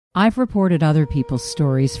I've reported other people's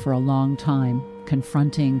stories for a long time,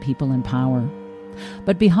 confronting people in power.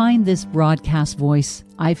 But behind this broadcast voice,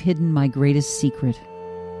 I've hidden my greatest secret.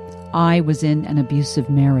 I was in an abusive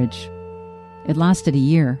marriage. It lasted a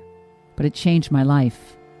year, but it changed my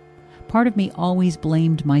life. Part of me always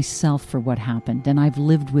blamed myself for what happened, and I've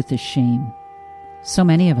lived with the shame. So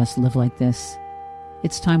many of us live like this.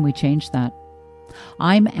 It's time we change that.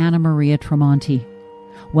 I'm Anna Maria Tremonti.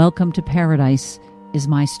 Welcome to Paradise is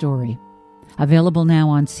my story. Available now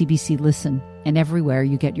on CBC Listen and everywhere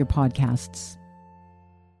you get your podcasts.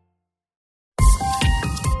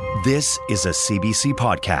 This is a CBC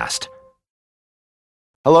podcast.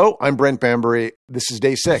 Hello, I'm Brent Bambury. This is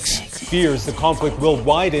day 6. Fears the conflict will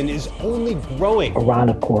widen is only growing. Iran,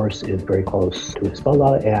 of course, is very close to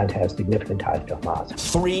Hezbollah and has significant ties to Hamas.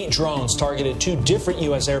 3 drones targeted 2 different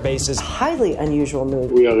U.S. air bases. Highly unusual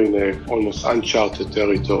move. We are in almost uncharted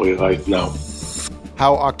territory right now.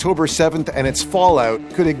 How October 7th and its fallout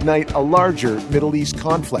could ignite a larger Middle East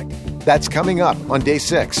conflict. That's coming up on day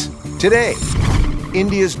 6. Today,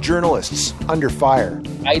 India's journalists under fire.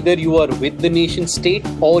 Either you are with the nation state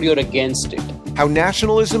or you're against it. How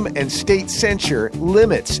nationalism and state censure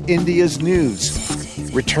limits India's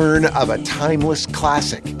news. Return of a timeless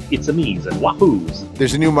classic. It's a me's and wahoos.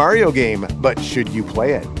 There's a new Mario game, but should you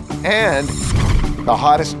play it? And the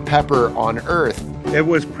hottest pepper on Earth. It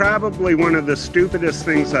was probably one of the stupidest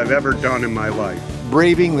things I've ever done in my life.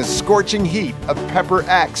 Braving the scorching heat of Pepper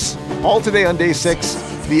X. All today on day 6.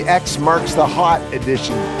 The X marks the hot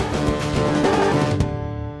edition.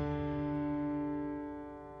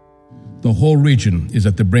 The whole region is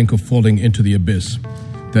at the brink of falling into the abyss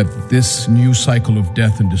that this new cycle of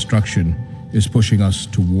death and destruction is pushing us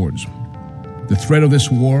towards. The threat of this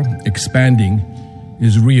war expanding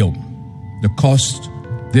is real. The cost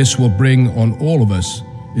this will bring on all of us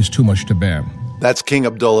is too much to bear. That's King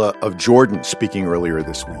Abdullah of Jordan speaking earlier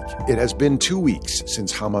this week. It has been 2 weeks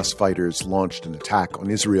since Hamas fighters launched an attack on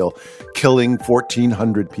Israel, killing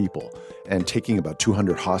 1,400 people and taking about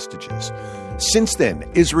 200 hostages. Since then,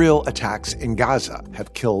 Israel attacks in Gaza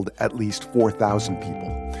have killed at least 4,000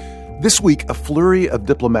 people. This week, a flurry of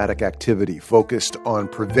diplomatic activity focused on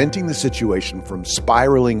preventing the situation from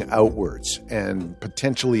spiraling outwards and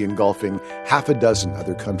potentially engulfing half a dozen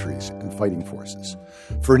other countries and fighting forces.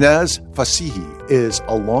 Fernaz Fasihi is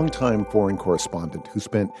a longtime foreign correspondent who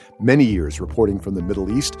spent many years reporting from the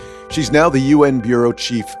Middle East. She's now the UN bureau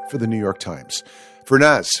chief for the New York Times.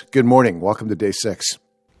 Fernaz, good morning. Welcome to day 6.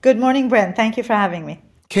 Good morning, Brent. Thank you for having me.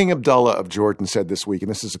 King Abdullah of Jordan said this week, and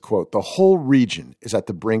this is a quote, "The whole region is at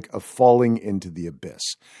the brink of falling into the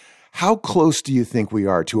abyss." How close do you think we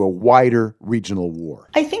are to a wider regional war?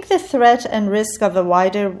 I think the threat and risk of a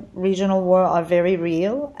wider regional war are very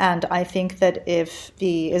real. And I think that if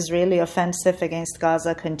the Israeli offensive against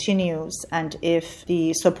Gaza continues, and if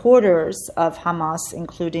the supporters of Hamas,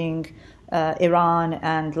 including Iran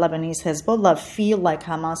and Lebanese Hezbollah, feel like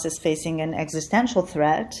Hamas is facing an existential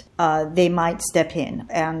threat, they might step in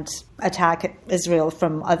and attack Israel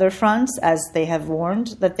from other fronts, as they have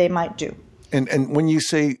warned that they might do. And when you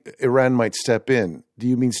say Iran might step in, do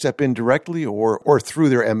you mean step in directly or through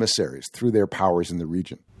their emissaries, through their powers in the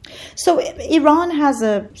region? So Iran has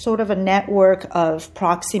a sort of a network of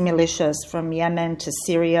proxy militias from Yemen to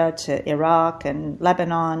Syria to Iraq and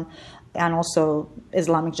Lebanon, and also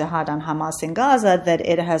Islamic Jihad and Hamas in Gaza, that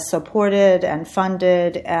it has supported and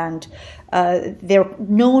funded, and they're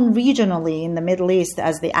known regionally in the Middle East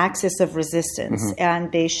as the axis of resistance. Mm-hmm.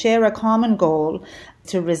 And they share a common goal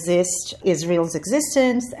to resist Israel's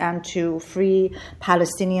existence and to free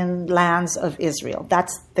Palestinian lands of Israel.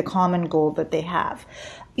 That's the common goal that they have.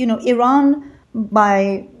 You know, Iran,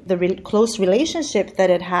 by the close relationship that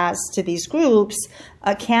it has to these groups,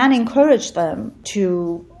 can encourage them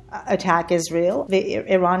to attack Israel.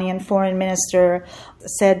 The Iranian foreign minister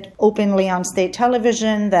said openly on state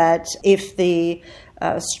television that if the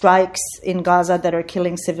strikes in Gaza that are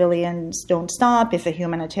killing civilians don't stop, if a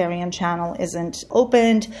humanitarian channel isn't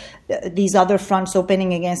opened, these other fronts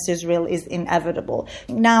opening against Israel is inevitable.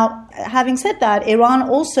 Now, having said that, Iran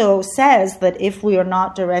also says that if we are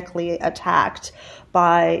not directly attacked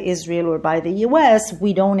by Israel or by the U.S.,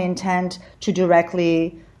 we don't intend to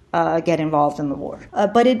directly get involved in the war.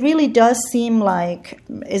 But it really does seem like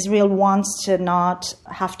Israel wants to not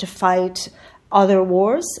have to fight other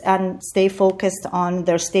wars and stay focused on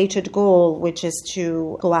their stated goal, which is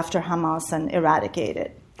to go after Hamas and eradicate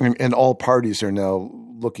it. And all parties are now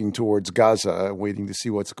looking towards Gaza, waiting to see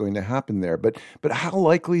what's going to happen there. But how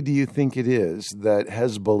likely do you think it is that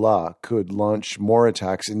Hezbollah could launch more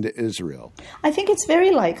attacks into Israel? I think it's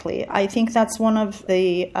very likely. I think that's one of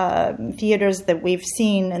the theaters that we've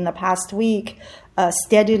seen in the past week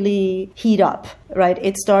steadily heat up, right?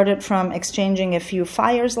 It started from exchanging a few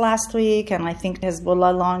fires last week, and I think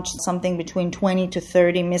Hezbollah launched something between 20 to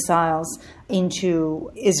 30 missiles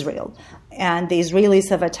into Israel. And the Israelis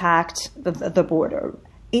have attacked the border.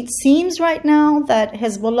 It seems right now that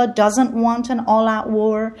Hezbollah doesn't want an all-out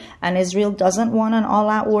war, and Israel doesn't want an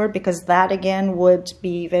all-out war, because that, again, would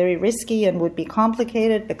be very risky and would be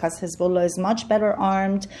complicated, because Hezbollah is much better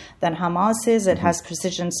armed than Hamas is. It has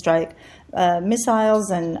precision strike missiles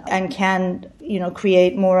and can,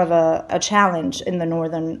 create more of a challenge in the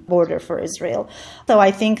northern border for Israel. So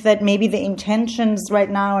I think that maybe the intentions right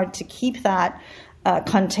now are to keep that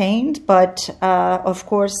contained, but of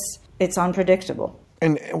course it's unpredictable.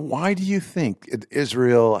 And why do you think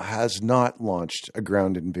Israel has not launched a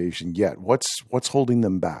ground invasion yet? What's holding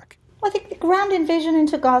them back? Well, I think the ground invasion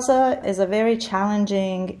into Gaza is a very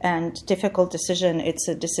challenging and difficult decision. It's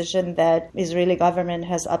a decision that Israeli government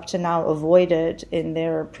has up to now avoided in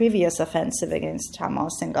their previous offensive against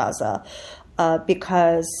Hamas in Gaza.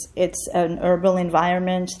 Because it's an urban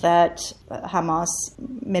environment that Hamas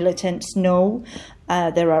militants know.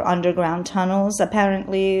 There are underground tunnels,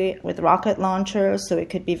 apparently, with rocket launchers, so it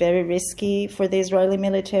could be very risky for the Israeli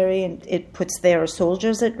military, and it puts their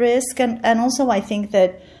soldiers at risk. And also I think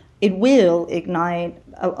that it will ignite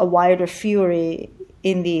a wider fury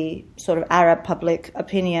in the sort of Arab public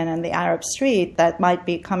opinion and the Arab street that might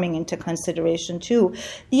be coming into consideration too.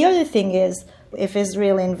 The other thing is, if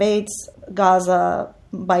Israel invades Gaza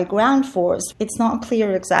by ground force, it's not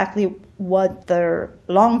clear exactly what their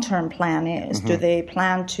long-term plan is. Mm-hmm. Do they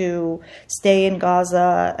plan to stay in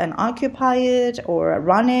Gaza and occupy it or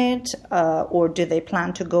run it? Or do they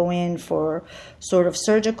plan to go in for sort of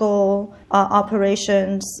surgical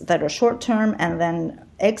operations that are short-term and then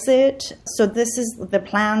exit? So the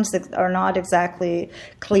plans that are not exactly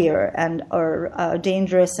clear and are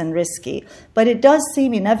dangerous and risky. But it does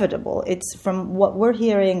seem inevitable. It's from what we're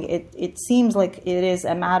hearing, it seems like it is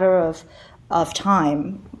a matter of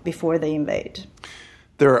time before they invade.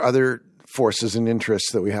 There are other forces and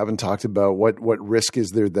interests that we haven't talked about. What risk is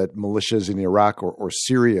there that militias in Iraq or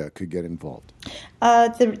Syria could get involved?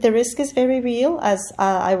 The risk is very real. As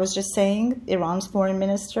I was just saying, Iran's foreign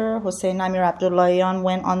minister, Hossein Amir Abdullahian,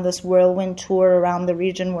 went on this whirlwind tour around the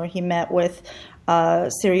region where he met with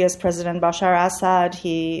Syria's President Bashar Assad.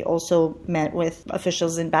 He also met with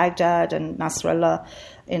officials in Baghdad and Nasrallah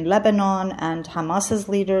in Lebanon and Hamas's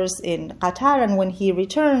leaders in Qatar. And when he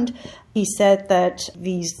returned, he said that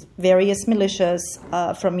these various militias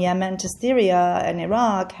from Yemen to Syria and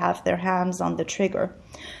Iraq have their hands on the trigger.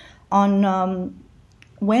 On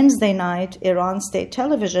Wednesday night, Iran state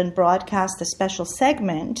television broadcast a special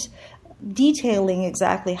segment detailing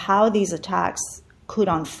exactly how these attacks could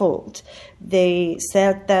unfold. They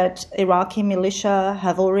said that Iraqi militia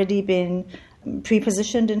have already been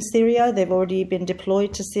pre-positioned in Syria. They've already been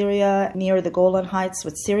deployed to Syria near the Golan Heights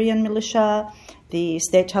with Syrian militia. The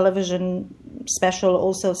state television special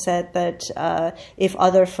also said that if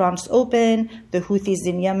other fronts open, the Houthis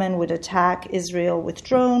in Yemen would attack Israel with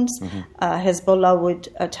drones. Mm-hmm. Hezbollah would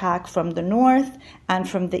attack from the north, and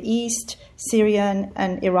from the east, Syrian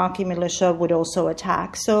and Iraqi militia would also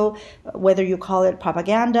attack. So whether you call it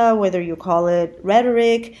propaganda, whether you call it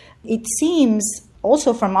rhetoric, it seems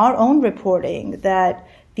also from our own reporting that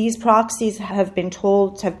these proxies have been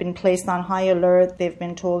placed on high alert. They've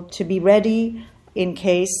been told to be ready in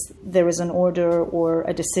case there is an order or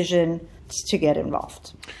a decision to get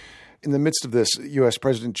involved. In the midst of this, U.S.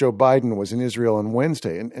 President Joe Biden was in Israel on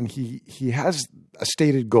Wednesday, and he has a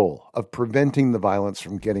stated goal of preventing the violence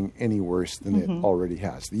from getting any worse than mm-hmm. it already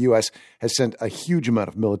has. The U.S. has sent a huge amount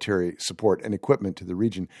of military support and equipment to the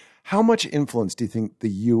region. How much influence do you think the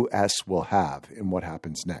U.S. will have in what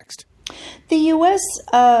happens next? The U.S.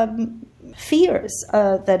 Fears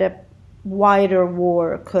that a wider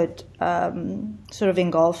war could sort of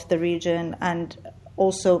engulf the region and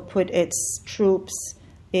also put its troops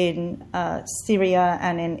in Syria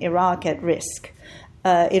and in Iraq at risk.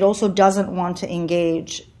 It also doesn't want to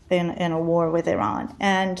engage in a war with Iran.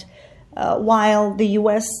 And while the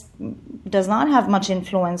U.S. does not have much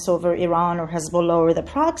influence over Iran or Hezbollah or the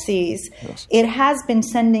proxies, yes, it has been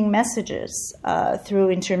sending messages through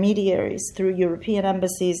intermediaries, through European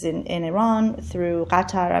embassies in Iran, through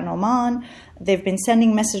Qatar and Oman. They've been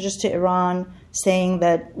sending messages to Iran saying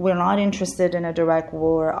that we're not interested in a direct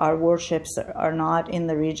war, our warships are not in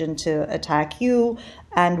the region to attack you,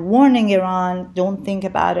 and warning Iran, don't think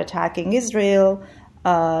about attacking Israel,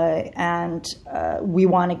 and we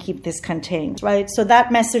want to keep this contained, right? So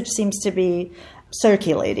that message seems to be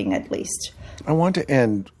circulating, at least. I want to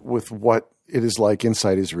end with what it is like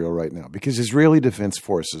inside Israel right now, because Israeli Defense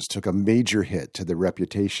Forces took a major hit to their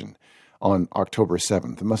reputation on October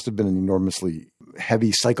 7th. It must have been an enormously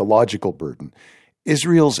heavy psychological burden.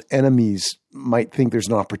 Israel's enemies might think there's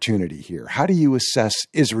an opportunity here. How do you assess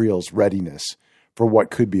Israel's readiness for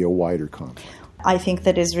what could be a wider conflict? I think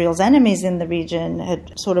that Israel's enemies in the region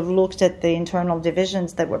had sort of looked at the internal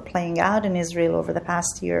divisions that were playing out in Israel over the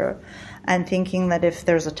past year and thinking that if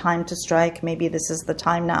there's a time to strike, maybe this is the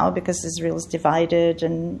time now, because Israel is divided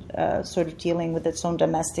and sort of dealing with its own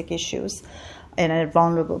domestic issues in a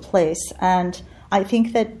vulnerable place. And I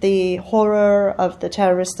think that the horror of the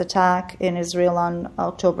terrorist attack in Israel on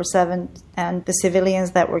October 7th and the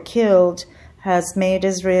civilians that were killed has made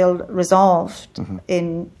Israel resolved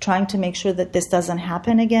in trying to make sure that this doesn't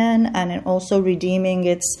happen again, and in also redeeming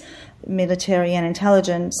its military and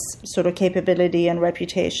intelligence sort of capability and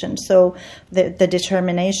reputation. So the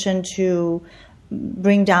determination to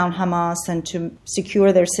bring down Hamas and to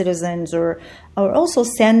secure their citizens, or also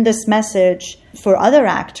send this message for other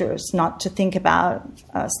actors not to think about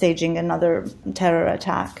staging another terror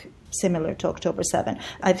attack similar to October 7.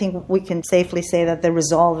 I think we can safely say that the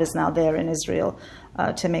resolve is now there in Israel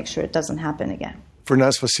to make sure it doesn't happen again.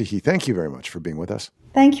 Firnaz Fasihi, thank you very much for being with us.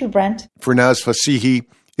 Thank you, Brent. Firnaz Fasihi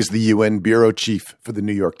is the UN Bureau Chief for the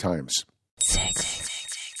New York Times.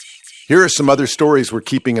 Here are some other stories we're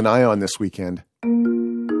keeping an eye on this weekend.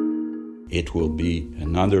 It will be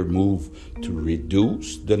another move to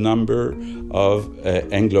reduce the number of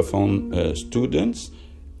Anglophone students,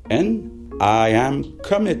 and I am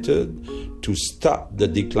committed to stop the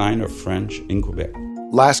decline of French in Quebec.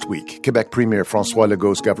 Last week, Quebec Premier François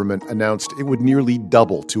Legault's government announced it would nearly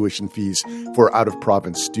double tuition fees for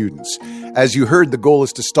out-of-province students. As you heard, the goal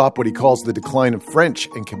is to stop what he calls the decline of French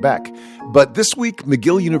in Quebec. But this week,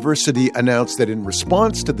 McGill University announced that in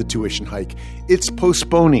response to the tuition hike, it's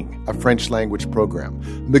postponing a French language program.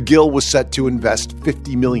 McGill was set to invest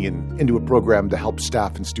 $50 million into a program to help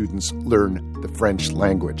staff and students learn the French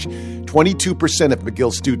language. 22% of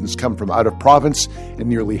McGill students come from out of province, and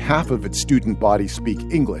nearly half of its student body speak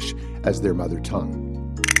English as their mother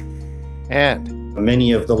tongue. And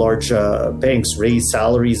many of the large banks raised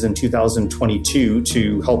salaries in 2022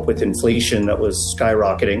 to help with inflation that was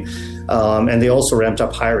skyrocketing, and they also ramped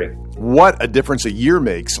up hiring. What a difference a year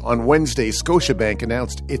makes. On Wednesday, Scotiabank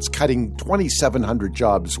announced it's cutting 2,700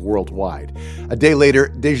 jobs worldwide. A day later,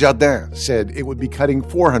 Desjardins said it would be cutting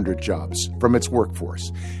 400 jobs from its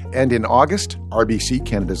workforce. And in August, RBC,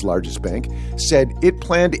 Canada's largest bank, said it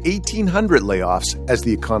planned 1,800 layoffs as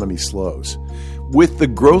the economy slows. With the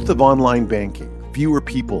growth of online banking, fewer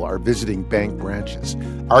people are visiting bank branches.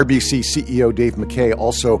 RBC CEO Dave McKay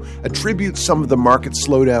also attributes some of the market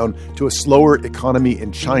slowdown to a slower economy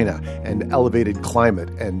in China and elevated climate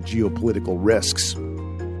and geopolitical risks.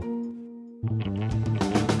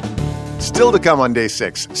 Still to come on Day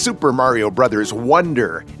 6, Super Mario Bros.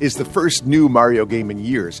 Wonder is the first new Mario game in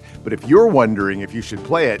years. But if you're wondering if you should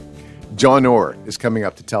play it, John Orr is coming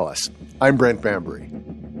up to tell us. I'm Brent Bambury.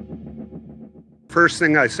 First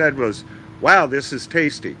thing I said was, wow, this is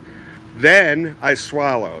tasty. Then I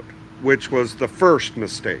swallowed, which was the first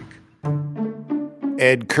mistake.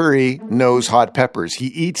 Ed Currie knows hot peppers. He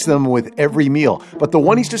eats them with every meal. But the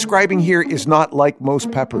one he's describing here is not like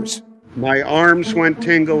most peppers. My arms went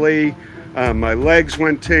tingly. My legs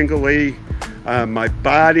went tingly. My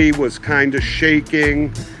body was kind of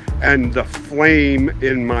shaking. And the flame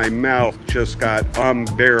in my mouth just got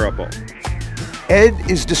unbearable. Ed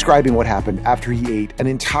is describing what happened after he ate an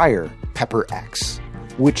entire Pepper X,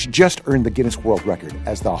 which just earned the Guinness World Record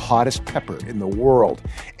as the hottest pepper in the world.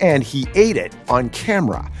 And he ate it on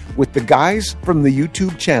camera with the guys from the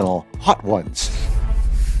YouTube channel Hot Ones.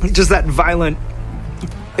 Just that violent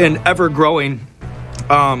and ever-growing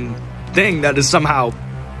thing that is somehow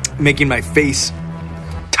making my face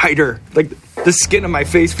tighter. Like the skin of my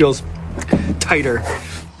face feels tighter.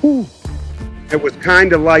 Ooh. It was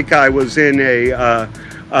kind of like I was in a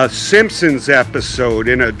Simpsons episode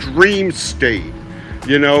in a dream state,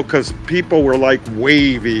 you know, because people were like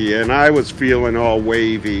wavy and I was feeling all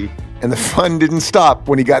wavy. And the fun didn't stop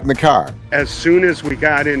when he got in the car. As soon as we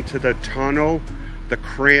got into the tunnel, the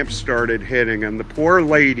cramps started hitting, and the poor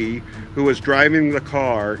lady who was driving the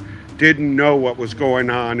car didn't know what was going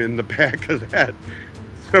on in the back of that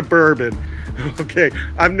Suburban. Okay,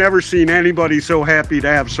 I've never seen anybody so happy to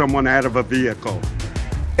have someone out of a vehicle.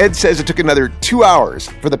 Ed says it took another 2 hours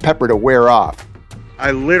for the pepper to wear off.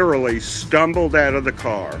 I literally stumbled out of the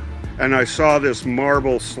car and I saw this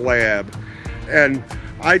marble slab and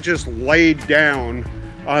I just laid down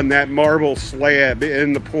on that marble slab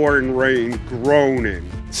in the pouring rain, groaning.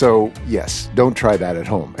 So, yes, don't try that at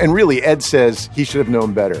home. And really, Ed says he should have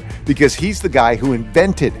known better because he's the guy who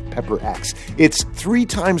invented Pepper X. It's 3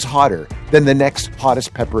 times hotter than the next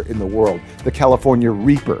hottest pepper in the world, the California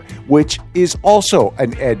Reaper, which is also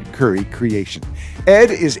an Ed Currie creation.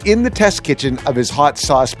 Ed is in the test kitchen of his hot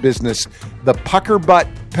sauce business, the Pucker Butt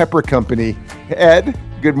Pepper Company. Ed,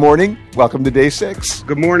 good morning. Welcome to Day 6.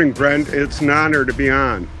 Good morning, Brent. It's an honor to be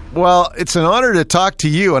on. Well, it's an honor to talk to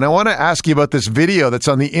you, and I want to ask you about this video that's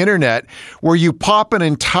on the internet where you pop an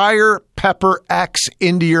entire Pepper X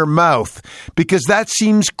into your mouth, because that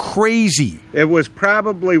seems crazy. It was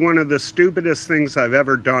probably one of the stupidest things I've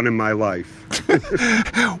ever done in my life.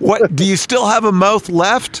 What, do you still have a mouth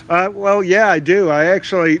left? Well, yeah, I do. I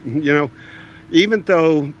actually, even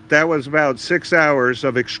though that was about 6 hours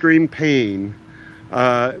of extreme pain,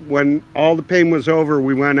 when all the pain was over,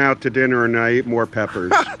 we went out to dinner and I ate more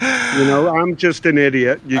peppers. I'm just an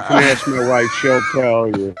idiot. You can ask my wife, she'll tell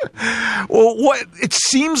you. Well, it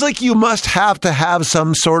seems like you must have to have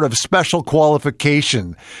some sort of special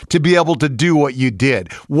qualification to be able to do what you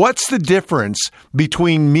did. What's the difference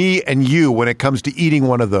between me and you when it comes to eating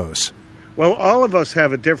one of those? Well, all of us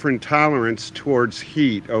have a different tolerance towards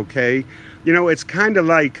heat, okay? It's kind of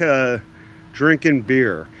like drinking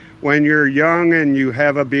beer. When you're young and you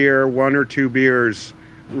have a beer, 1 or 2 beers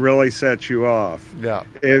really sets you off. Yeah.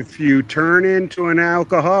 If you turn into an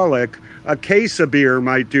alcoholic, a case of beer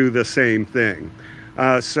might do the same thing.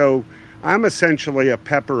 So I'm essentially a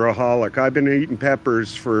pepperaholic. I've been eating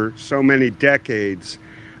peppers for so many decades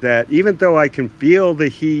that even though I can feel the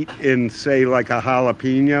heat in, say, like a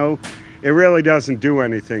jalapeno, it really doesn't do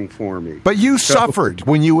anything for me. But you suffered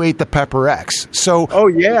when you ate the Pepper X. So, oh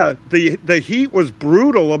yeah, the heat was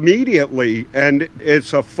brutal immediately, and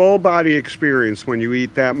it's a full body experience when you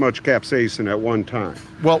eat that much capsaicin at one time.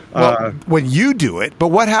 Well, when you do it, but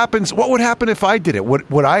what happens? What would happen if I did it?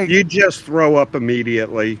 Would I? You just throw up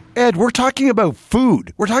immediately. Ed, we're talking about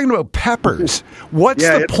food. We're talking about peppers. What's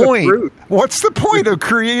the point? What's the point of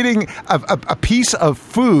creating a piece of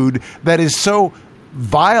food that is so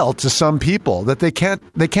vile to some people that they can't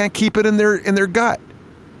keep it in their gut?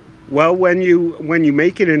 Well, when you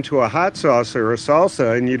make it into a hot sauce or a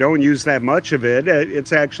salsa and you don't use that much of it,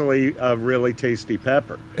 it's actually a really tasty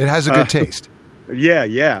pepper. It has a good taste.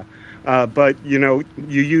 Yeah. But you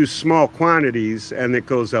use small quantities and it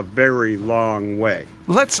goes a very long way.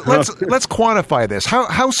 Let's quantify this.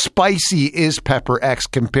 How spicy is Pepper X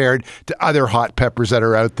compared to other hot peppers that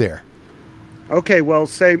are out there? Okay, well,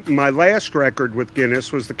 say my last record with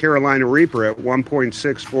Guinness was the Carolina Reaper at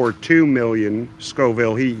 1.642 million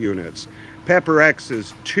Scoville heat units. Pepper X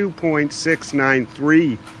is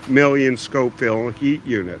 2.693 million Scoville heat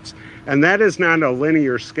units. And that is not a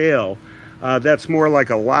linear scale. That's more like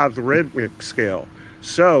a logarithmic scale.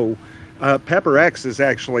 So Pepper X is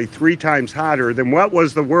actually 3 times hotter than what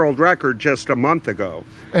was the world record just a month ago.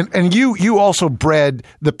 And you also bred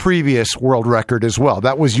the previous world record as well.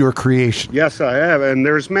 That was your creation. Yes, I have. And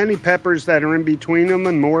there's many peppers that are in between them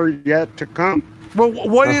and more yet to come. Well,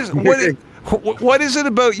 what is it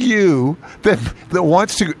about you that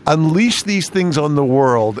wants to unleash these things on the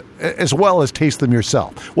world as well as taste them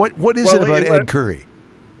yourself? What is it about Ed Currie?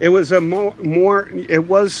 It was it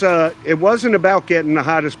wasn't about getting the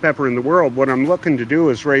hottest pepper in the world. What I'm looking to do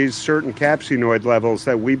is raise certain capsaicinoid levels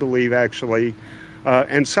that we believe actually,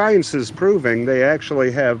 and science is proving they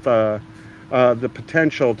actually have the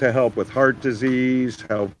potential to help with heart disease,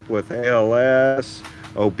 help with ALS,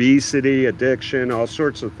 obesity, addiction, all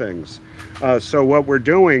sorts of things. So what we're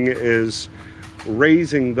doing is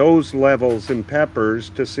raising those levels in peppers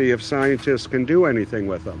to see if scientists can do anything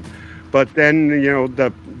with them. But then,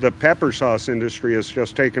 the pepper sauce industry has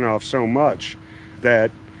just taken off so much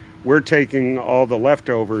that we're taking all the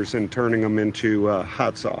leftovers and turning them into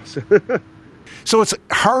hot sauce. So it's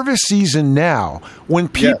harvest season now. When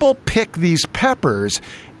people pick these peppers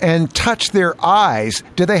and touch their eyes,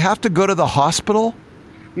 do they have to go to the hospital?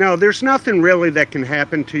 No, there's nothing really that can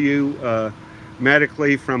happen to you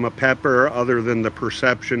medically from a pepper other than the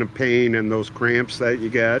perception of pain and those cramps that you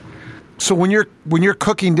get. So when you're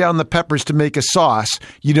cooking down the peppers to make a sauce,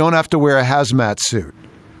 you don't have to wear a hazmat suit?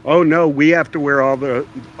 Oh no, we have to wear all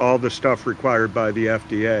the stuff required by the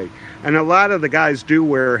FDA. And a lot of the guys do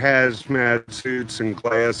wear hazmat suits and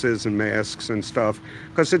glasses and masks and stuff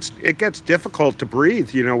because it gets difficult to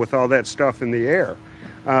breathe, with all that stuff in the air.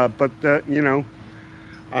 But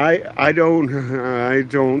I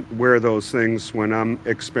don't wear those things when I'm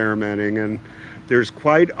experimenting, and there's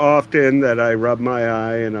quite often that I rub my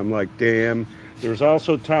eye and I'm like, damn. There's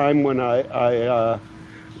also time when I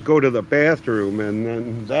go to the bathroom, and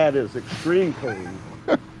then that is extreme pain.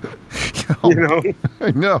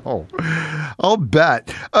 I know. I'll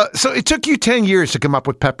bet. So it took you 10 years to come up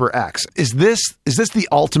with Pepper X. Is this the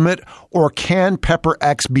ultimate, or can Pepper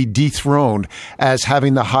X be dethroned as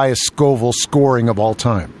having the highest Scoville scoring of all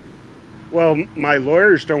time? Well, my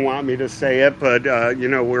lawyers don't want me to say it, but,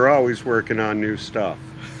 we're always working on new stuff.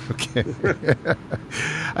 Okay.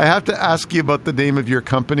 I have to ask you about the name of your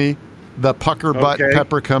company, the Pucker Butt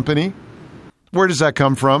Pepper Company. Where does that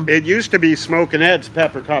come from? It used to be Smokin' Ed's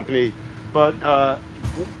Pepper Company, but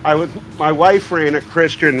my wife ran a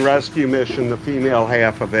Christian rescue mission, the female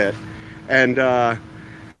half of it, and a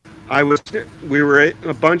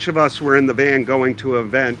bunch of us were in the van going to an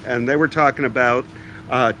event, and they were talking about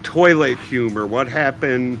toilet humor. What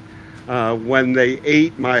happened when they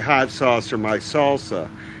ate my hot sauce or my salsa?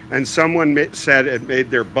 And someone said it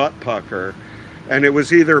made their butt pucker. And it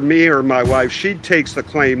was either me or my wife. She takes the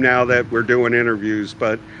claim now that we're doing interviews,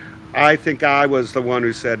 but I think I was the one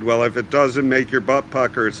who said, well, if it doesn't make your butt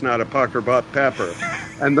pucker, it's not a pucker butt pepper.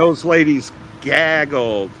 And those ladies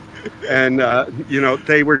gaggled. And,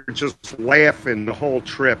 they were just laughing the whole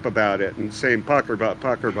trip about it and saying pucker butt.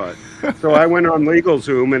 So I went on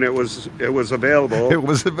LegalZoom, and it was available. It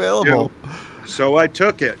was available. So I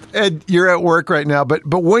took it. Ed, you're at work right now, but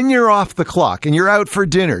when you're off the clock and you're out for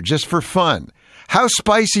dinner just for fun, how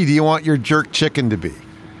spicy do you want your jerk chicken to be?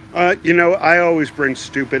 I always bring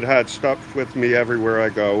stupid hot stuff with me everywhere I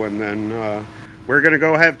go, and then we're going to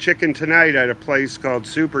go have chicken tonight at a place called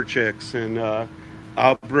Super Chicks, and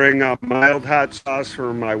I'll bring a mild hot sauce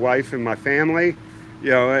for my wife and my family,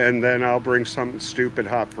 and then I'll bring something stupid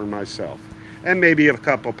hot for myself, and maybe a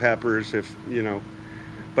couple peppers if.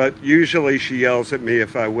 But usually she yells at me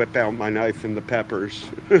if I whip out my knife and the peppers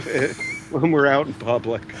when we're out in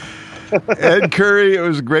public. Ed Currie, it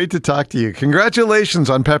was great to talk to you. Congratulations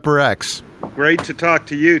on Pepper X. Great to talk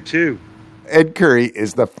to you, too. Ed Currie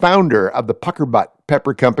is the founder of the Pucker Butt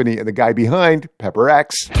Pepper Company and the guy behind Pepper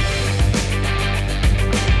X.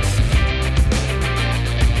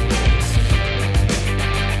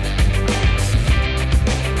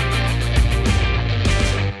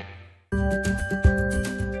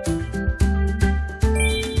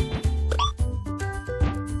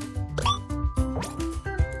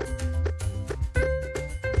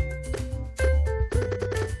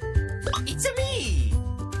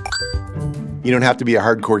 You don't have to be a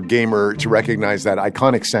hardcore gamer to recognize that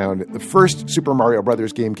iconic sound. The first Super Mario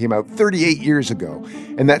Brothers game came out 38 years ago,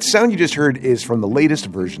 and that sound you just heard is from the latest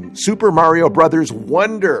version, Super Mario Brothers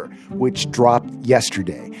Wonder, which dropped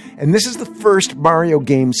yesterday. And this is the first Mario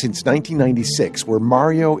game since 1996 where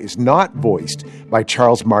Mario is not voiced by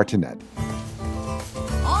Charles Martinet.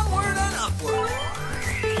 Onward and upward.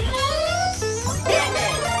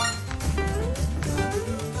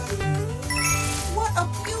 What a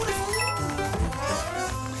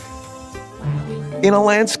In a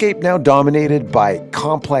landscape now dominated by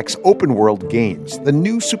complex open-world games, the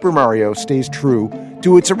new Super Mario stays true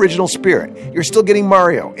to its original spirit. You're still getting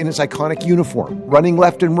Mario in his iconic uniform, running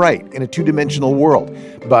left and right in a two-dimensional world.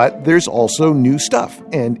 But there's also new stuff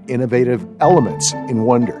and innovative elements in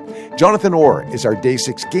Wonder. Jonathan Orr is our Day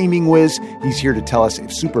 6 gaming whiz. He's here to tell us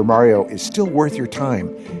if Super Mario is still worth your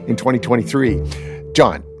time in 2023.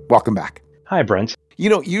 John, welcome back. Hi, Brent. You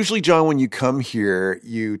know, usually, John, when you come here,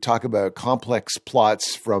 you talk about complex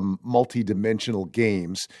plots from multi-dimensional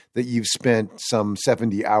games that you've spent some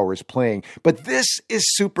 70 hours playing. But this is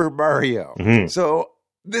Super Mario. Mm-hmm. So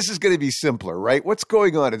this is going to be simpler, right? What's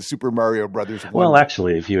going on in Super Mario Brothers 1? Well,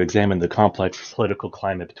 actually, if you examine the complex political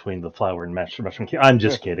climate between the Flower and Mushroom King, I'm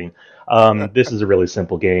just kidding. This is a really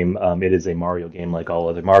simple game. It is a Mario game like all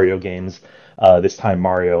other Mario games. This time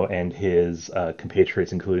Mario and his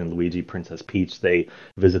compatriots, including Luigi, Princess Peach, they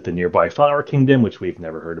visit the nearby Flower Kingdom, which we've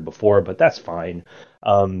never heard of before, but that's fine.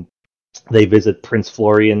 They visit Prince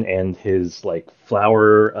Florian and his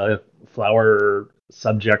flower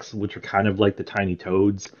subjects, which are kind of like the tiny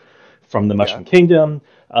toads from the Mushroom Kingdom.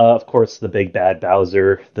 Of course, the big bad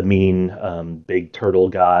Bowser, the mean big turtle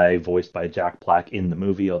guy voiced by Jack Black in the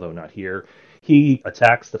movie, although not here. He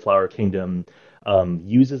attacks the Flower Kingdom.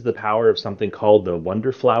 uses the power of something called the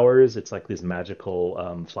Wonder Flowers. It's like this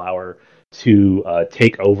magical flower to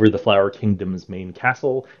take over the Flower Kingdom's main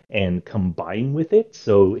castle and combine with it.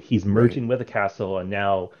 So he's merging with a castle, and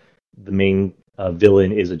now the main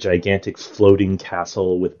villain is a gigantic floating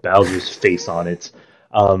castle with Bowser's face on it.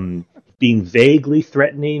 Being vaguely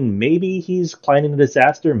threatening. Maybe he's planning a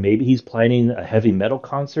disaster. Maybe he's planning a heavy metal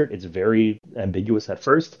concert. It's very ambiguous at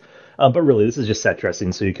first. But really, this is just set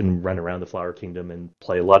dressing so you can run around the Flower Kingdom and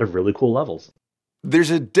play a lot of really cool levels.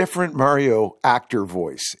 There's a different Mario actor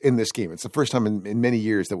voice in this game. It's the first time in many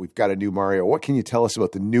years that we've got a new Mario. What can you tell us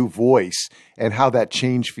about the new voice and how that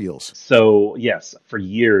change feels? So, yes, for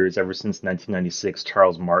years, ever since 1996,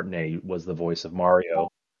 Charles Martinet was the voice of Mario.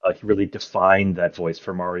 He really defined that voice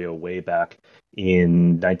for Mario way back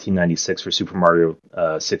in 1996 for Super Mario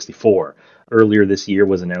 64. Earlier this year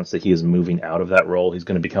was announced that he is moving out of that role. He's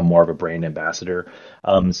going to become more of a brand ambassador.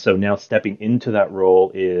 So now stepping into that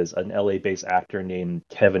role is an LA-based actor named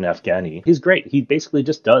Kevin Afghani. He's great. He basically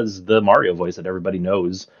just does the Mario voice that everybody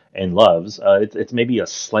knows and loves. It's maybe a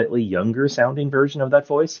slightly younger sounding version of that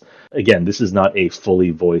voice. Again, this is not a fully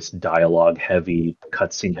voiced dialogue heavy,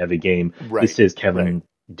 cutscene heavy game. Right. This is Kevin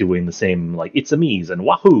doing the same, like, it's a me's and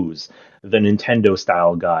wahoos. The Nintendo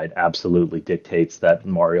style guide absolutely dictates that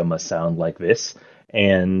Mario must sound like this,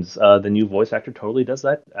 and the new voice actor totally does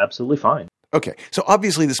that absolutely fine. Okay, so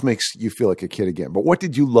obviously this makes you feel like a kid again, but what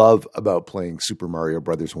did you love about playing Super Mario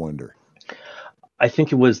Brothers Wonder? I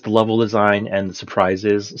think it was the level design and the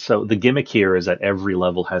surprises. So the gimmick here is that every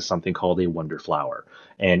level has something called a Wonder Flower,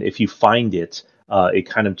 and if you find it, it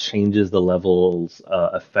kind of changes the level's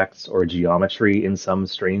effects or geometry in some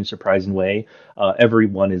strange, surprising way. Every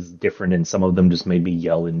one is different, and some of them just made me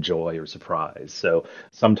yell in joy or surprise. So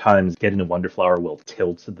sometimes getting a Wonder Flower will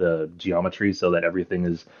tilt the geometry so that everything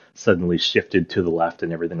is suddenly shifted to the left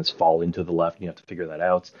and everything is falling to the left, and you have to figure that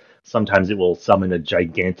out. Sometimes it will summon a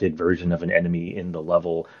gigantic version of an enemy in the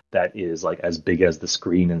level that is like as big as the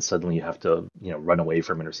screen, and suddenly you have to, run away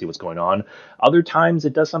from it or see what's going on. Other times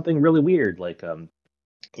it does something really weird, like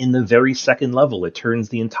in the very second level, it turns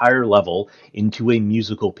the entire level into a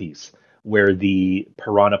musical piece where the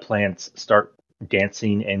piranha plants start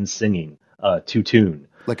dancing and singing to tune.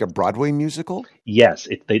 Like a Broadway musical? Yes,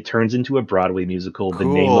 it turns into a Broadway musical.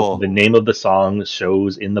 Cool. The name of the song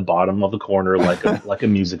shows in the bottom of the corner like a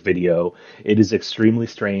music video. It is extremely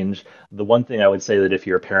strange. The one thing I would say that if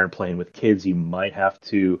you're a parent playing with kids, you might have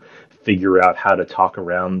to figure out how to talk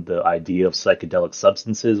around the idea of psychedelic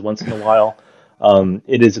substances once in a while.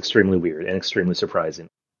 It is extremely weird and extremely surprising.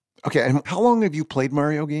 Okay, and how long have you played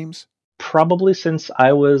Mario games? Probably since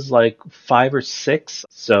I was like 5 or 6.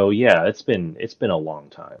 So yeah, it's been a long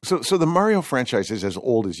time. So the Mario franchise is as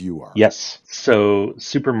old as you are. Yes. So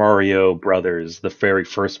Super Mario Brothers, the very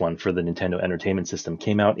first one for the Nintendo Entertainment System,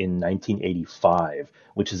 came out in 1985,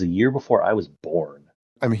 which is a year before I was born.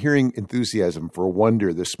 I'm hearing enthusiasm for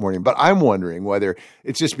Wonder this morning, but I'm wondering whether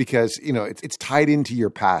it's just because, it's tied into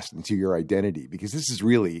your past and to your identity, because this is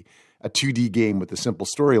really a 2D game with a simple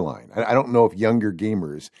storyline. I don't know if younger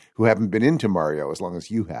gamers who haven't been into Mario as long as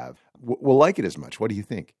you have will like it as much. What do you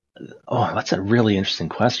think? Oh, that's a really interesting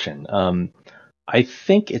question. I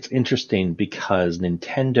think it's interesting because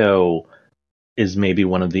Nintendo is maybe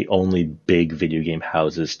one of the only big video game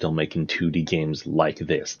houses still making 2D games like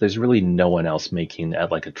this. There's really no one else making at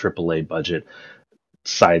like a AAA budget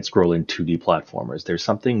side-scrolling 2D platformers. There's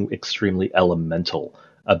something extremely elemental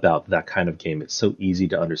about that kind of game. It's so easy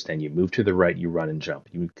to understand. You move to the right, you run and jump.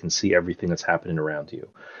 You can see everything that's happening around you.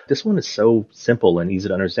 This one is so simple and easy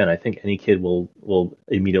to understand. I think any kid will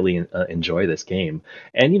immediately enjoy this game.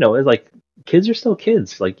 And, like, kids are still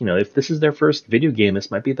kids. Like, if this is their first video game,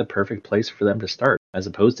 this might be the perfect place for them to start, as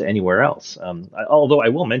opposed to anywhere else. Although I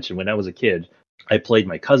will mention, when I was a kid, I played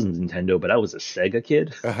my cousin's Nintendo, but I was a Sega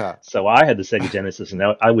kid. Uh-huh. So I had the Sega Genesis, and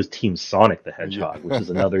I was Team Sonic the Hedgehog, which is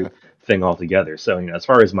another thing altogether. So, as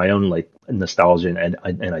far as my own like nostalgia and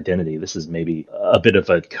identity, this is maybe a bit of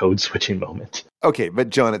a code switching moment. Okay, but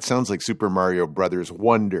John, it sounds like Super Mario Brothers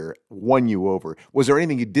Wonder won you over. Was there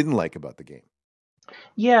anything you didn't like about the game?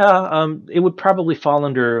 Yeah, it would probably fall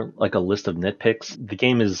under like a list of nitpicks. The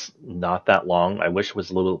game is not that long. I wish it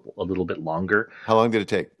was a little bit longer. How long did it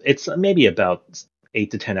take? It's maybe about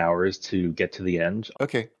 8 to 10 hours to get to the end.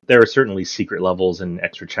 Okay. there are certainly secret levels and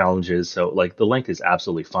extra challenges. So like the length is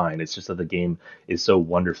absolutely fine. It's just that the game is so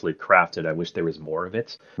wonderfully crafted. I wish there was more of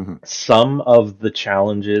it. Mm-hmm. Some of the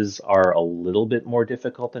challenges are a little bit more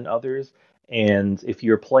difficult than others. And if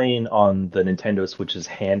you're playing on the Nintendo Switch's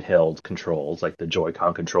handheld controls, like the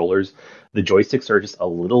Joy-Con controllers, the joysticks are just a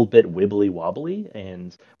little bit wibbly-wobbly.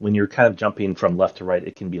 And when you're kind of jumping from left to right,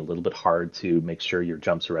 it can be a little bit hard to make sure your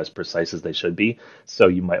jumps are as precise as they should be. So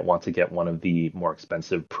you might want to get one of the more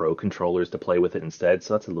expensive Pro controllers to play with it instead.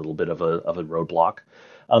 So that's a little bit of a roadblock.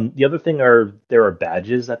 The other thing there are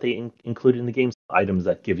badges that they include in the game, items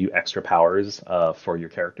that give you extra powers for your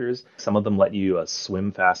characters. Some of them let you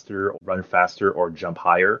swim faster, run faster, or jump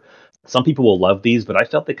higher. Some people will love these, but I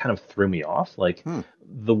felt they kind of threw me off. Like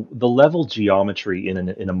the level geometry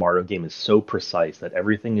in a Mario game is so precise that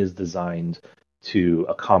everything is designed to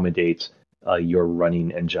accommodate your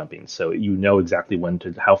running and jumping. So you know exactly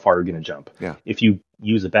how far you're going to jump. Yeah. If you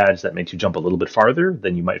use a badge that makes you jump a little bit farther,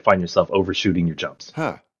 then you might find yourself overshooting your jumps.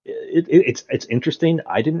 Huh. It's interesting.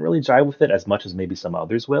 I didn't really jive with it as much as maybe some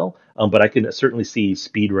others will, but I can certainly see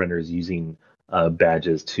speedrunners using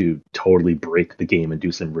badges to totally break the game and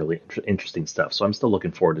do some really interesting stuff. So I'm still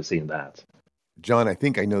looking forward to seeing that. John, I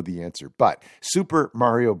think I know the answer, but Super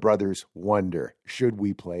Mario Brothers Wonder, should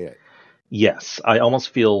we play it? Yes, I almost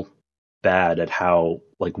feel bad at how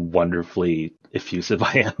wonderfully effusive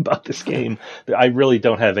I am about this game. I really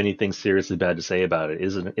don't have anything seriously bad to say about it.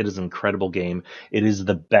 It is an incredible game. It is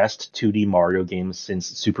the best 2D Mario game since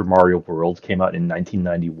Super Mario World came out in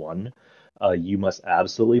 1991. You must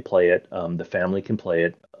absolutely play it. The family can play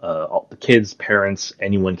it. All the kids, parents,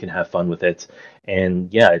 anyone can have fun with it.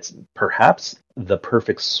 And yeah, it's perhaps the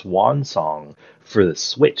perfect swan song for the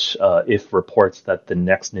Switch, if reports that the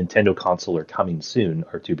next Nintendo console are coming soon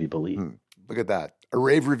are to be believed. Look at that. A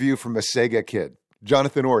rave review from a Sega kid.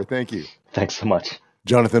 Jonathan Orr, thank you. Thanks so much.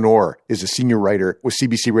 Jonathan Orr is a senior writer with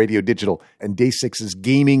CBC Radio Digital and Day 6's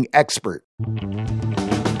gaming expert.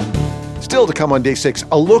 Still to come on Day 6,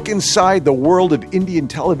 a look inside the world of Indian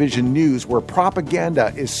television news where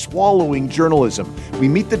propaganda is swallowing journalism. We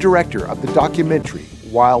meet the director of the documentary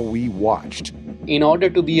While We Watched. In order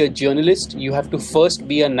to be a journalist, you have to first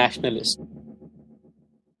be a nationalist.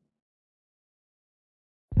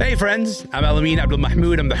 Hey friends, I'm Alamin Abdul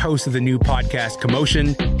Mahmoud. I'm the host of the new podcast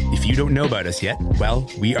Commotion. If you don't know about us yet, well,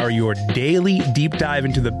 we are your daily deep dive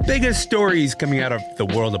into the biggest stories coming out of the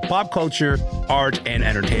world of pop culture, art, and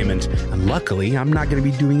entertainment. And luckily, I'm not going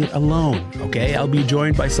to be doing it alone, okay? I'll be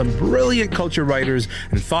joined by some brilliant culture writers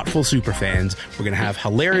and thoughtful superfans. We're going to have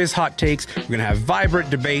hilarious hot takes. We're going to have vibrant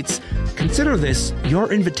debates. Consider this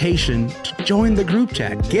your invitation to join the group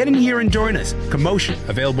chat. Get in here and join us. Commotion,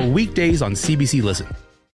 available weekdays on CBC Listen.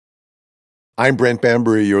 I'm Brent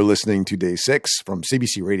Bambury. You're listening to Day 6 from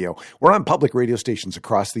CBC Radio. We're on public radio stations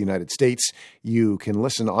across the United States. You can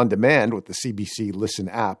listen on demand with the CBC Listen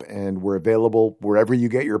app, and we're available wherever you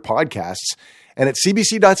get your podcasts and at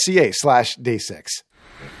cbc.ca/day6.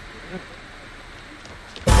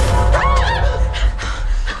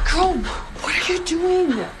 Girl, what are you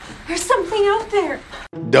doing? There's something out there.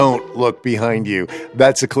 Don't look behind you.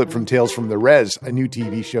 That's a clip from Tales from The Rez, a new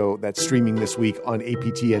TV show that's streaming this week on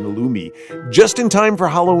APT and Lumi, just in time for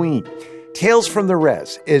Halloween. Tales from The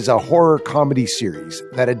Rez is a horror comedy series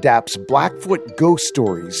that adapts Blackfoot ghost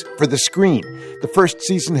stories for the screen. The first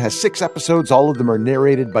season has 6 episodes. All of them are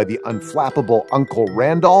narrated by the unflappable Uncle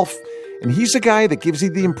Randolph, and he's a guy that gives you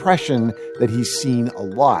the impression that he's seen a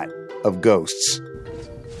lot of ghosts.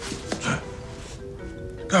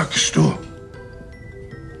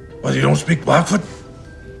 Well, you don't speak Blackfoot?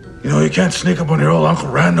 You know, you can't sneak up on your old Uncle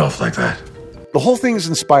Randolph like that. The whole thing is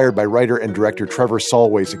inspired by writer and director Trevor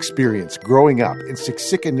Solway's experience growing up in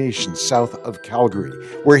Siksika Nation south of Calgary,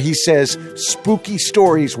 where he says spooky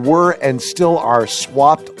stories were and still are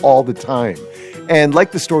swapped all the time. And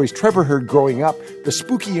like the stories Trevor heard growing up, the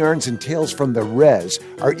spooky yarns and Tales from the Rez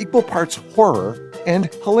are equal parts horror and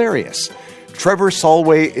hilarious. Trevor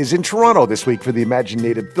Solway is in Toronto this week for the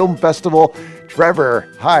Imaginative Film Festival. Trevor,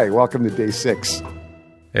 hi, welcome to Day 6.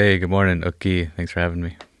 Hey, good morning, Uki. Thanks for having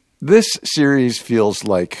me. This series feels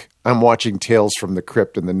like I'm watching Tales from the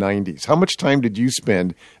Crypt in the 90s. How much time did you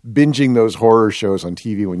spend binging those horror shows on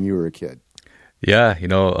TV when you were a kid? Yeah,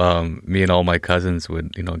 me and all my cousins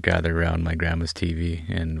would, gather around my grandma's TV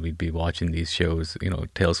and we'd be watching these shows,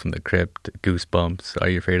 Tales from the Crypt, Goosebumps, Are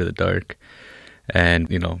You Afraid of the Dark? And,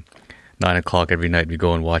 9 o'clock every night, we'd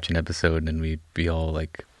go and watch an episode and we'd be all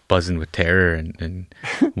buzzing with terror and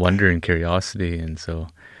wonder and curiosity. And so,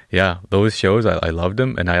 yeah, those shows, I loved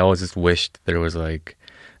them. And I always just wished there was a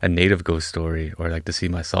native ghost story or to see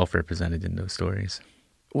myself represented in those stories.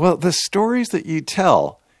 Well, the stories that you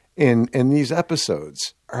tell, in these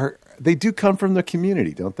episodes they do come from the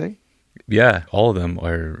community, don't they? Yeah, all of them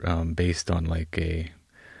are based on like a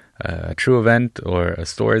true event or a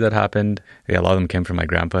story that happened. Yeah, a lot of them came from my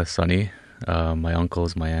grandpa, Sonny, my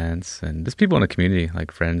uncles, my aunts, and just people in the community,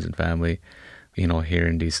 like friends and family. You know,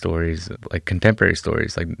 hearing these stories, like contemporary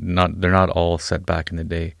stories, like they're not all set back in the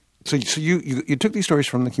day. So you took these stories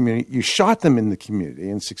from the community, you shot them in the community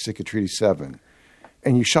in Siksika Treaty 7,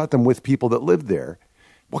 and you shot them with people that lived there.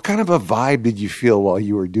 What kind of a vibe did you feel while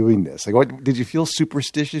you were doing this? Like, what did you feel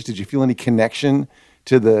superstitious? Did you feel any connection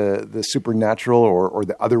to the supernatural or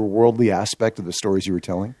the otherworldly aspect of the stories you were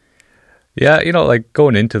telling? Yeah, you know, like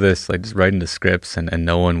going into this, like just writing the scripts and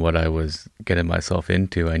knowing what I was getting myself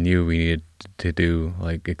into, I knew we needed to do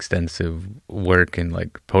like extensive work and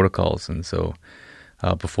like protocols. And so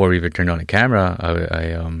before we even turned on a camera,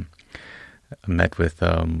 I met with,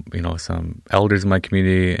 you know, some elders in my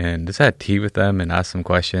community and just had tea with them and asked some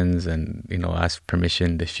questions and, you know, asked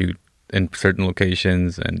permission to shoot in certain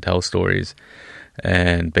locations and tell stories.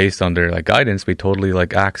 And based on their like guidance, we totally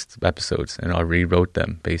like axed episodes and I rewrote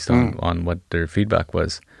them based on what their feedback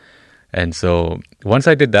was. And so once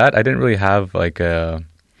I did that, I didn't really have like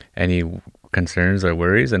any concerns or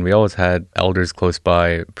worries. And we always had elders close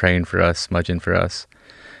by praying for us, smudging for us,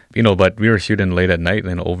 you know, but we were shooting late at night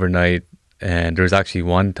and overnight. And there was actually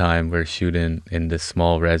one time we're shooting in this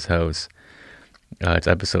small res house. It's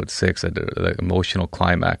episode 6, at the emotional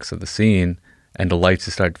climax of the scene, and the lights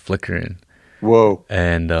just started flickering. Whoa!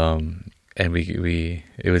 And we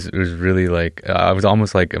it was really like I was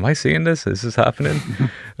almost like, am I seeing this? Is this happening?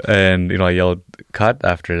 And you know, I yelled cut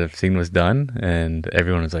after the scene was done, and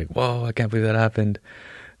everyone was like, "Whoa! I can't believe that happened."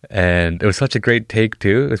 And it was such a great take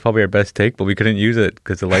too. It was probably our best take, but we couldn't use it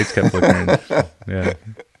because the lights kept flickering. Yeah.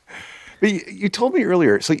 But you told me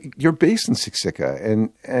earlier, so you're based in Siksika,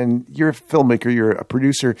 and you're a filmmaker, you're a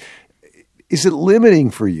producer. Is it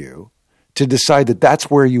limiting for you to decide that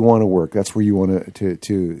that's where you want to work, that's where you want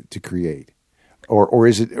to create, or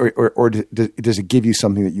is it, or does it give you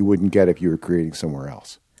something that you wouldn't get if you were creating somewhere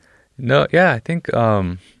else? No, yeah, I think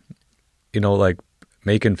you know, like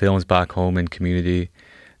making films back home in community,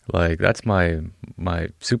 like that's my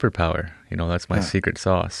superpower. You know, that's my secret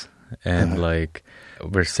sauce, and like.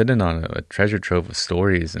 We're sitting on a treasure trove of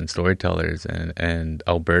stories and storytellers, and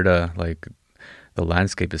Alberta, like the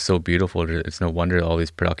landscape is so beautiful. It's no wonder all these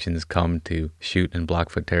productions come to shoot in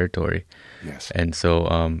Blackfoot territory. Yes. And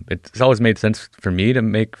so it's always made sense for me to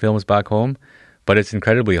make films back home, but it's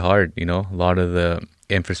incredibly hard. You know, a lot of the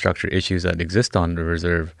infrastructure issues that exist on the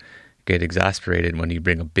reserve get exasperated when you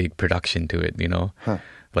bring a big production to it, you know?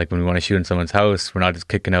 Like when we want to shoot in someone's house, we're not just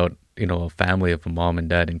kicking out, you know, a family of a mom and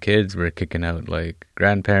dad and kids. We're kicking out like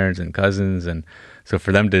grandparents and cousins. And so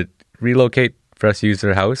for them to relocate for us to use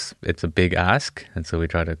their house, it's a big ask. And so we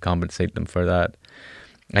try to compensate them for that.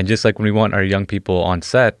 And just like when we want our young people on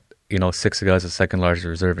set, you know, Siksika is the second largest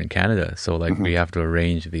reserve in Canada. So like we have to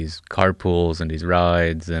arrange these carpools and these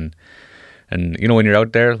rides. And you know, when you're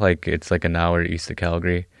out there, like it's like an hour east of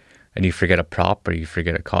Calgary and you forget a prop or you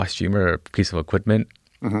forget a costume or a piece of equipment.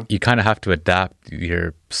 You kind of have to adapt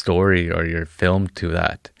your story or your film to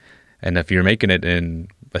that. And if you're making it in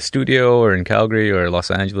a studio or in Calgary or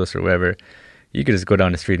Los Angeles or wherever, you can just go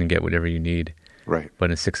down the street and get whatever you need. Right.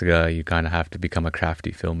 But in Siksika, you kind of have to become a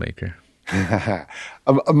crafty filmmaker.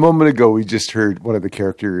 A moment ago, we just heard one of the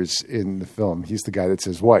characters in the film. He's the guy that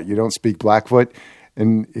says, "What? You don't speak Blackfoot?"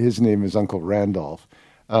 And his name is Uncle Randolph.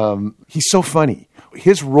 He's so funny.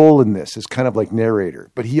 His role in this is kind of like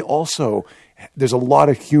narrator, but he also... There's a lot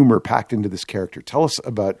of humor packed into this character. Tell us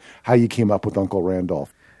about how you came up with Uncle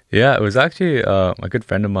Randolph. Yeah, it was actually a good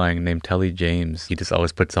friend of mine named Telly James. He just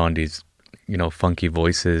always puts on these, you know, funky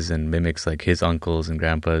voices and mimics like his uncles and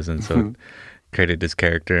grandpas. And so created this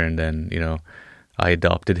character. And then, you know, I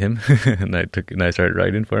adopted him and I started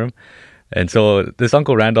writing for him. And so this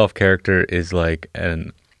Uncle Randolph character is like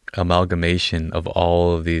an amalgamation of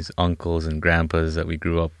all of these uncles and grandpas that we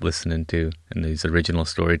grew up listening to and these original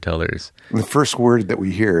storytellers. And the first word that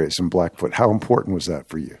we hear is in Blackfoot. How important was that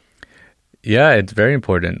for you? Yeah, it's very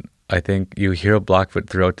important. I think you hear Blackfoot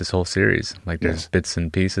throughout this whole series. Like there's bits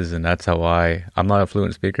and pieces, and that's how I'm not a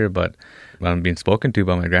fluent speaker, but when I'm being spoken to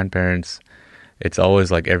by my grandparents, it's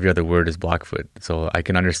always like every other word is Blackfoot. So I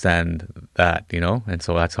can understand that, you know? And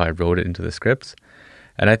so that's how I wrote it into the scripts.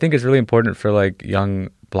 And I think it's really important for like young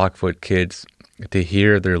Blackfoot kids to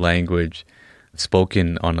hear their language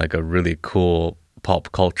spoken on like a really cool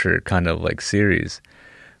pop culture kind of like series,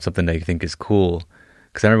 something they think is cool.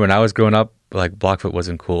 Because I remember when I was growing up, like Blackfoot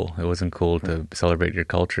wasn't cool. It wasn't cool to celebrate your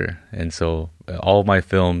culture. And so all of my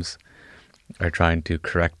films are trying to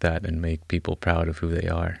correct that and make people proud of who they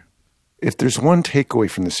are. If there's one takeaway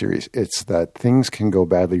from the series, it's that things can go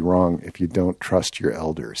badly wrong if you don't trust your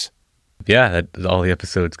elders. Yeah, all the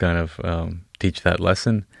episodes kind of teach that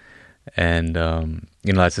lesson. And,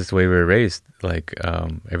 that's just the way we were raised. Like,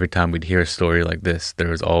 every time we'd hear a story like this, there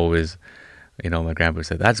was always, my grandpa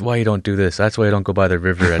said, that's why you don't do this. That's why you don't go by the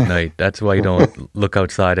river at night. That's why you don't look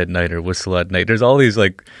outside at night or whistle at night. There's all these,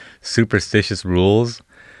 like, superstitious rules.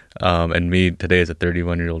 And me today as a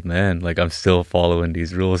 31-year-old man, like, I'm still following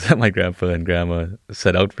these rules that my grandpa and grandma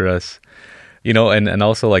set out for us. And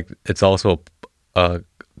also, like, it's also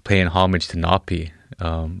paying homage to Napi,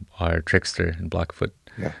 our trickster in Blackfoot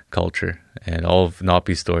culture. And all of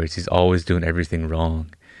Napi's stories, he's always doing everything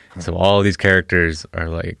wrong. So all these characters are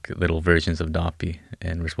like little versions of Napi,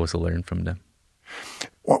 and we're supposed to learn from them.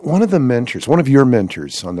 One of your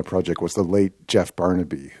mentors on the project was the late Jeff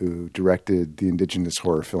Barnaby, who directed the Indigenous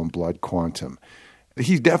horror film Blood Quantum.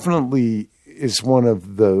 He definitely is one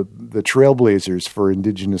of the trailblazers for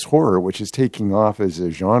Indigenous horror, which is taking off as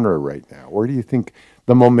a genre right now. Where do you think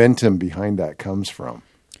the momentum behind that comes from?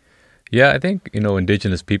 Yeah, I think,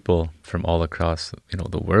 Indigenous people from all across,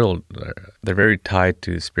 the world, they're very tied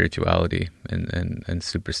to spirituality and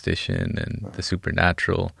superstition and the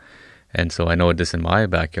supernatural. And so I know this in my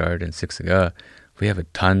backyard in Siksika, we have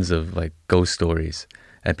tons of like ghost stories,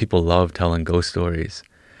 and people love telling ghost stories.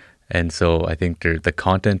 And so I think the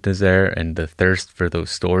content is there, and the thirst for those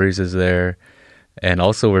stories is there. And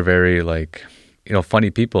also we're very like, funny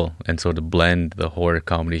people. And so to blend the horror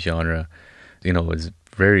comedy genre, is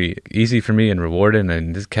very easy for me and rewarding,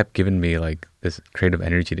 and this kept giving me like this creative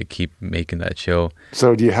energy to keep making that show.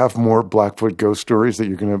 So do you have more Blackfoot ghost stories that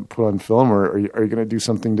you're going to put on film, or are you going to do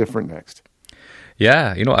something different next?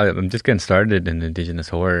 Yeah, I'm just getting started in Indigenous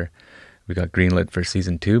horror. We got greenlit for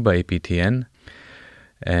season 2 by APTN.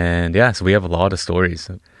 And yeah, so we have a lot of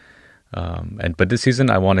stories. But this season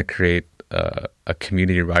I want to create a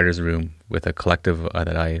community writers room with a collective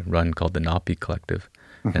that I run called the Napi Collective.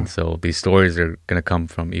 Mm-hmm. And so these stories are going to come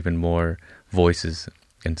from even more voices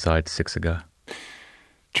inside Siksika.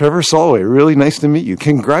 Trevor Solway, really nice to meet you.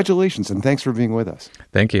 Congratulations, and thanks for being with us.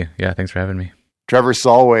 Thank you. Yeah, thanks for having me. Trevor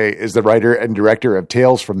Solway is the writer and director of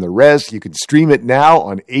Tales from the Rez. You can stream it now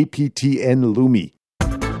on APTN Lumi.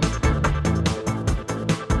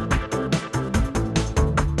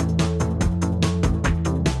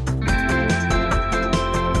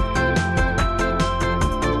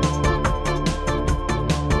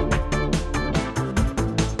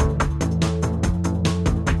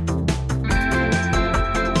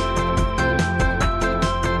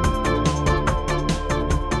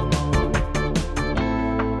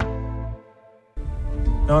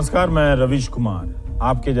 नमस्कार, मैं रवीश कुमार।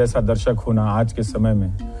 आपके जैसा दर्शक होना आज के समय में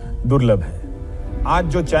दुर्लभ है। आज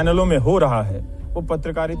जो चैनलों में हो रहा है वो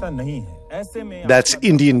पत्रकारिता नहीं है। ऐसे में That's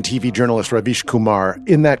Indian TV journalist Ravish Kumar.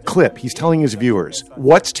 In that clip, he's telling his viewers,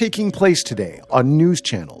 what's taking place today on news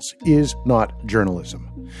channels is not journalism.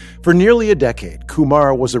 For nearly a decade,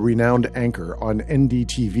 Kumar was a renowned anchor on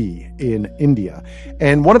NDTV in India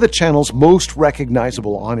and one of the channel's most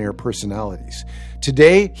recognizable on-air personalities.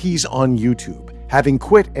 Today, he's on YouTube, having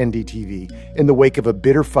quit NDTV in the wake of a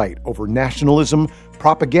bitter fight over nationalism,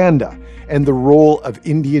 propaganda, and the role of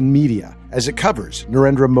Indian media as it covers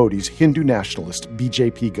Narendra Modi's Hindu nationalist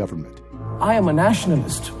BJP government. I am a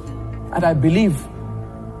nationalist, and I believe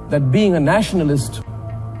that being a nationalist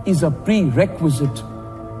is a prerequisite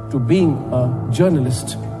to being a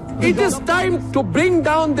journalist. It is time to bring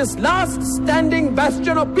down this last standing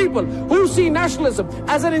bastion of people who see nationalism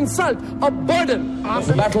as an insult, a burden.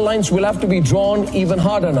 The battle lines will have to be drawn even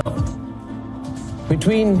harder now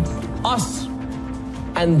between us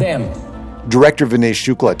and them. Director Vinay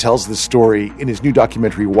Shukla tells the story in his new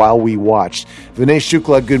documentary, While We Watched. Vinay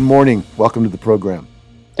Shukla, good morning. Welcome to the program.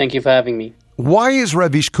 Thank you for having me. Why is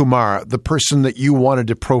Ravish Kumar the person that you wanted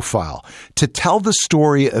to profile to tell the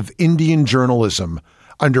story of Indian journalism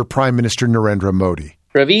under Prime Minister Narendra Modi?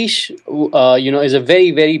 Ravish, is a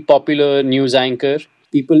very, very popular news anchor.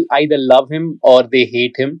 People either love him or they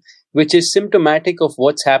hate him, which is symptomatic of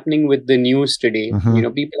what's happening with the news today.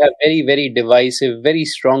 Mm-hmm. People have very, very divisive, very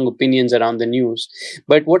strong opinions around the news.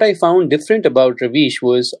 But what I found different about Ravish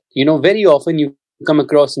was, very often you come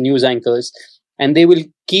across news anchors and they will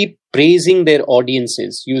keep praising their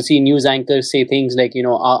audiences. You see news anchors say things like,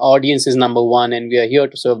 our audience is number one and we are here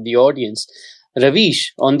to serve the audience.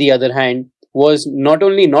 Ravish, on the other hand, was not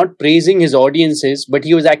only not praising his audiences, but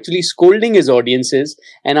he was actually scolding his audiences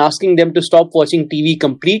and asking them to stop watching TV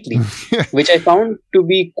completely, which I found to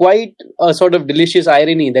be quite a sort of delicious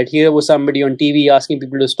irony that here was somebody on TV asking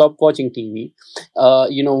people to stop watching TV.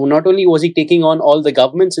 Not only was he taking on all the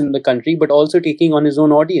governments in the country, but also taking on his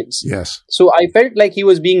own audience. Yes. So I felt like he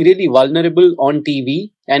was being really vulnerable on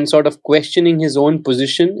TV and sort of questioning his own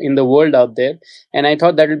position in the world out there. And I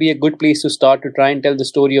thought that would be a good place to start to try and tell the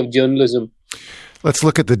story of journalism. Let's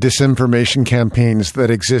look at the disinformation campaigns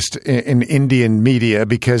that exist in Indian media,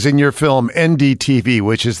 because in your film, NDTV,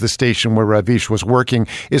 which is the station where Ravish was working,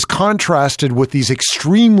 is contrasted with these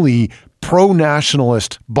extremely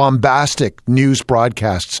pro-nationalist, bombastic news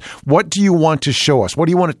broadcasts. What do you want to show us? What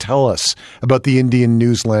do you want to tell us about the Indian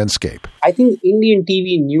news landscape? I think Indian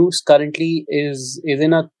TV news currently is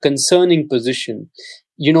in a concerning position.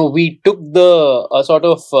 We took the sort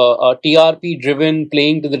of TRP-driven,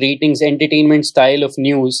 playing to the ratings, entertainment style of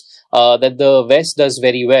news that the West does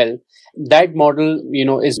very well. That model,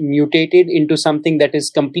 is mutated into something that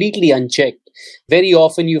is completely unchecked. Very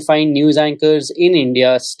often you find news anchors in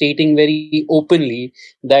India stating very openly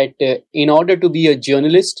that in order to be a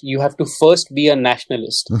journalist, you have to first be a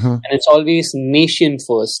nationalist. And it's always nation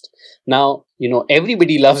first. Now,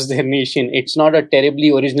 everybody loves their nation. It's not a terribly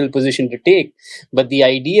original position to take. But the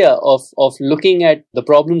idea of looking at the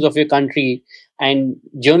problems of your country and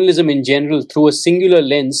journalism in general through a singular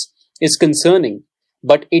lens is concerning.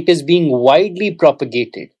 But it is being widely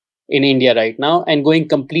propagated in India right now and going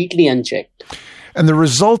completely unchecked. And the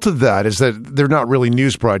result of that is that they're not really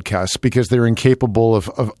news broadcasts because they're incapable of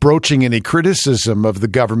broaching any criticism of the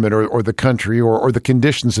government or the country or the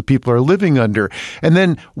conditions that people are living under. And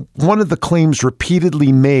then one of the claims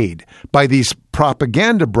repeatedly made by these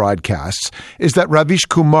propaganda broadcasts is that Ravish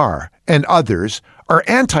Kumar and others are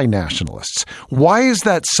anti-nationalists. Why is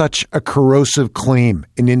that such a corrosive claim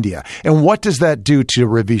in India? And what does that do to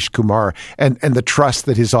Ravish Kumar and the trust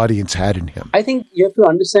that his audience had in him? I think you have to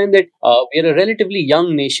understand that we are a relatively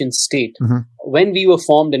young nation state. When we were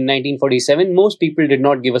formed in 1947, most people did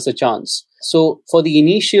not give us a chance. So for the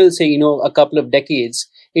initial, a couple of decades,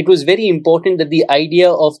 it was very important that the idea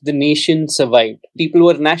of the nation survived. People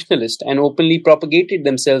were nationalist and openly propagated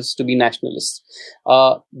themselves to be nationalists.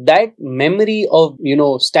 That memory of,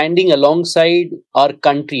 standing alongside our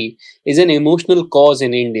country is an emotional cause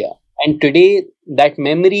in India. And today, that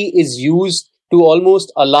memory is used to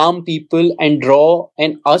almost alarm people and draw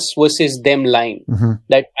an us versus them line.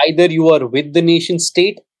 That either you are with the nation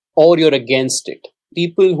state or you're against it.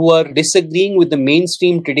 People who are disagreeing with the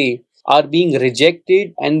mainstream today are being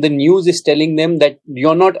rejected, and the news is telling them that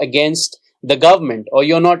you're not against the government or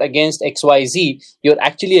you're not against XYZ, you're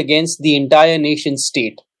actually against the entire nation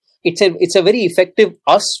state. It's a very effective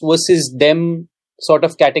us versus them sort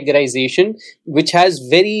of categorization, which has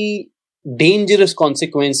very dangerous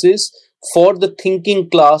consequences for the thinking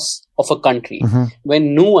class of a country.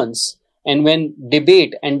 When nuance and when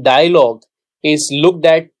debate and dialogue is looked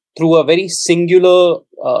at through a very singular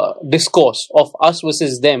discourse of us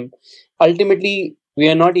versus them, ultimately we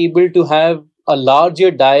are not able to have a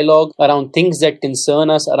larger dialogue around things that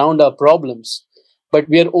concern us, around our problems. But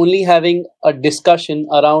we are only having a discussion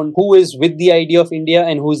around who is with the idea of India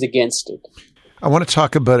and who's against it. I want to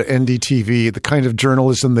talk about NDTV, the kind of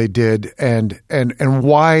journalism they did, and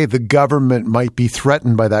why the government might be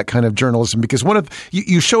threatened by that kind of journalism. Because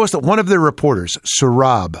you show us that one of their reporters,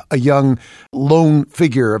 Surab, a young lone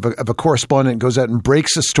figure of a correspondent, goes out and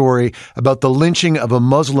breaks a story about the lynching of a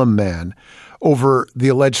Muslim man over the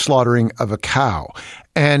alleged slaughtering of a cow.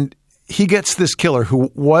 And he gets this killer,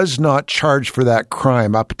 who was not charged for that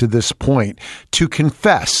crime up to this point, to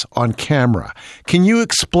confess on camera. Can you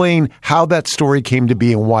explain how that story came to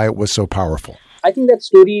be and why it was so powerful? I think that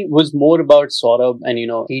story was more about Saurabh, and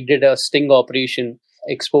he did a sting operation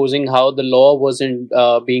exposing how the law wasn't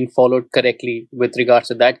being followed correctly with regards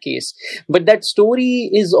to that case. But that story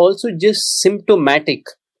is also just symptomatic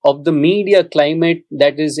of the media climate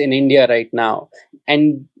that is in India right now.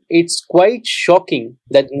 And it's quite shocking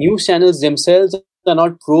that news channels themselves are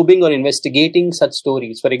not probing or investigating such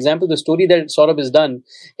stories. For example, the story that Saurabh has done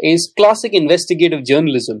is classic investigative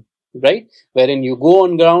journalism, right? Wherein you go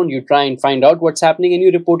on ground, you try and find out what's happening and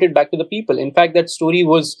you report it back to the people. In fact, that story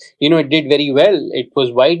was, it did very well. It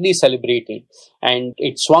was widely celebrated and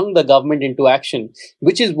it swung the government into action,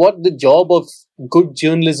 which is what the job of good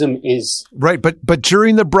journalism is. Right. But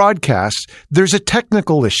during the broadcast, there's a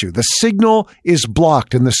technical issue. The signal is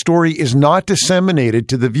blocked and the story is not disseminated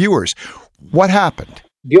to the viewers. What happened?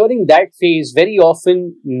 during that phase, very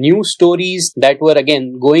often news stories that were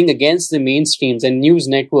again going against the mainstreams and news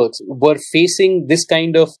networks were facing this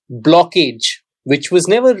kind of blockage, which was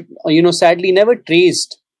never, sadly never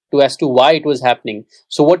traced as to why it was happening.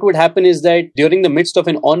 So what would happen is that during the midst of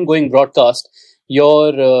an ongoing broadcast,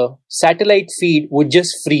 your satellite feed would just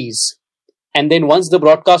freeze. And then once the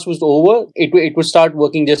broadcast was over, it would start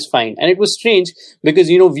working just fine. And it was strange because,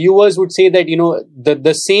 viewers would say that,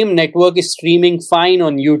 the same network is streaming fine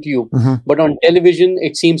on YouTube, but on television,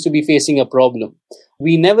 it seems to be facing a problem.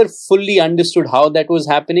 We never fully understood how that was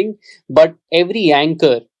happening, but every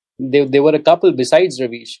anchor, there were a couple besides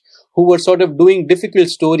Ravish, who were sort of doing difficult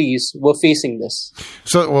stories were facing this.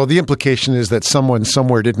 So, the implication is that someone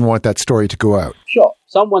somewhere didn't want that story to go out. Sure,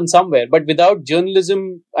 someone somewhere. But without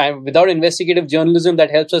journalism, without investigative journalism that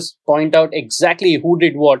helps us point out exactly who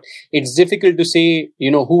did what, it's difficult to say,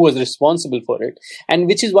 who was responsible for it. And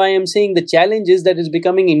which is why I'm saying the challenge is that it's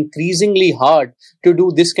becoming increasingly hard to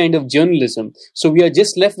do this kind of journalism. So we are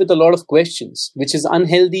just left with a lot of questions, which is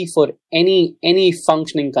unhealthy for any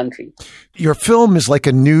functioning country. Your film is like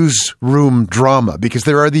a newsroom drama because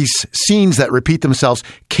there are these scenes that repeat themselves,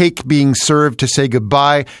 cake being served to say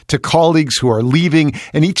goodbye to colleagues who are leaving.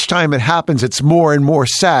 And each time it happens, it's more and more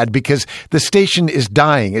sad because the station is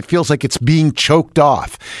dying. It feels like it's being choked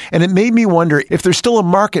off. And it made me wonder if there's still a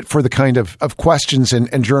market for the kind of questions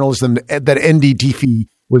and journalism that NDTV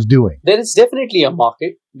was doing. There is definitely a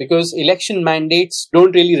market because election mandates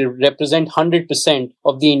don't really represent 100%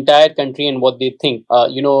 of the entire country and what they think.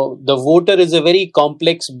 The voter is a very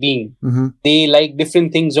complex being. They like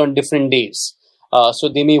different things on different days. So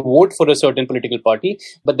they may vote for a certain political party,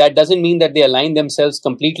 but that doesn't mean that they align themselves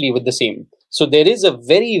completely with the same. So there is a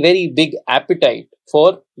very, very big appetite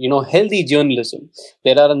for, healthy journalism.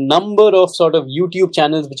 There are a number of sort of YouTube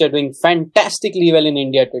channels which are doing fantastically well in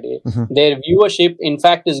India today. Their viewership, in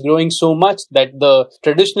fact, is growing so much that the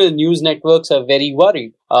traditional news networks are very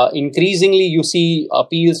worried. Increasingly, you see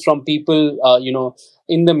appeals from people,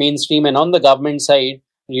 in the mainstream and on the government side,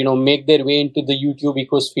 make their way into the YouTube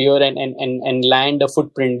ecosphere and land a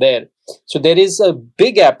footprint there. So there is a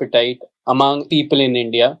big appetite among people in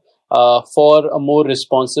India for a more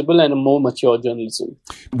responsible and a more mature journalism.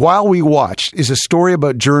 While We Watched is a story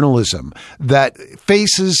about journalism that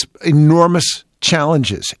faces enormous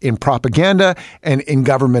challenges in propaganda and in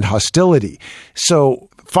government hostility. So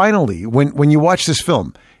finally, when you watch this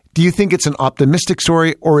film, do you think it's an optimistic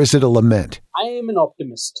story or is it a lament? I am an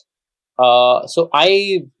optimist.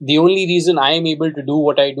 The only reason I am able to do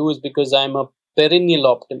what I do is because I'm a perennial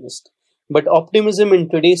optimist. But optimism in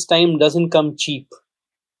today's time doesn't come cheap.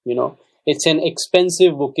 It's an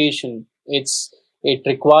expensive vocation. It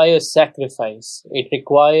requires sacrifice. It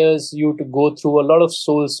requires you to go through a lot of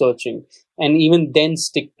soul searching and even then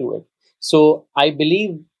stick to it. So I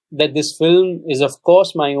believe that this film is, of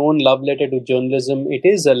course, my own love letter to journalism. It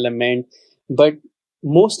is a lament, but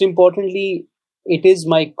most importantly, it is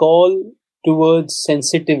my call towards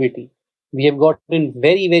sensitivity. We have gotten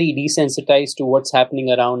very, very desensitized to what's happening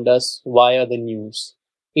around us via the news.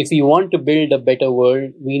 If we want to build a better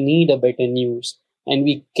world, we need a better news. And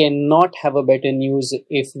we cannot have a better news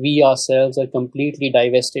if we ourselves are completely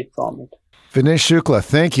divested from it. Vinay Shukla,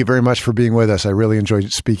 thank you very much for being with us. I really enjoyed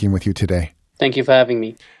speaking with you today. Thank you for having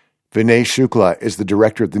me. Vinay Shukla is the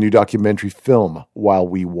director of the new documentary film, While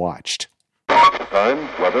We Watched. Time,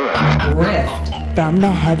 weather, and Rift from the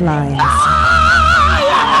headlines.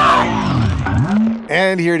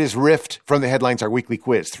 And here it is, Rift from the headlines, our weekly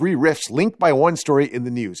quiz. 3 riffs linked by one story in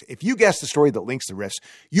the news. If you guess the story that links the riffs,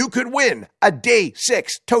 you could win a Day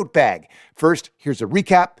 6 tote bag. First, here's a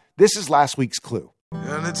recap. This is last week's clue.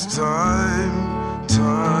 And it's time.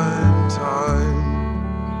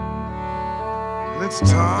 And it's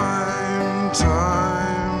time.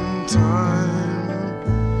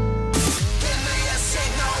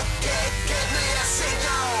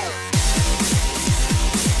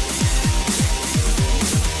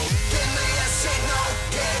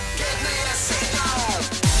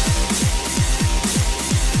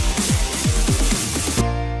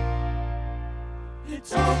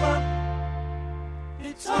 It's over.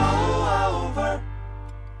 It's all over.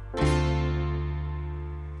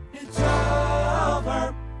 It's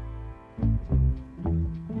over.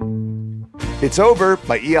 It's Over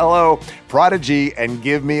by ELO, Prodigy, and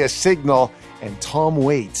Give Me a Signal, and Tom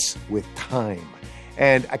Waits with Time.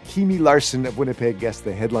 And Akimi Larson of Winnipeg guessed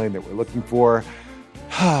the headline that we're looking for.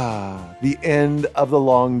 The end of the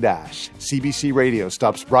long dash. CBC Radio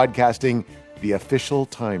stops broadcasting the official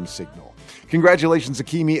time signal. Congratulations,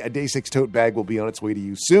 Akimi. A Day 6 tote bag will be on its way to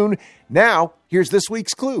you soon. Now, here's this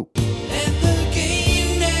week's clue. And the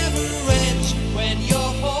game never ends when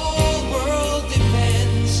you're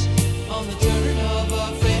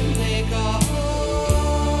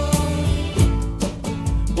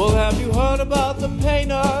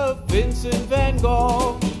Vincent van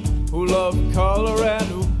Gogh, who loved color and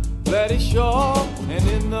who let it show. And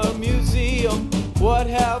in the museum, what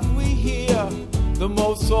have we here? The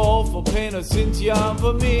most soulful painter since Jan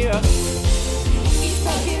Vermeer. Each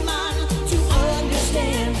Pokemon to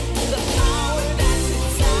understand the power that's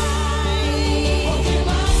inside.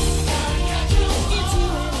 Pokemon, gotta catch 'em. It's you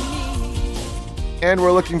and me. And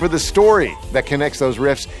we're looking for the story that connects those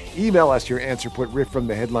riffs. Email us your answer. Put riff from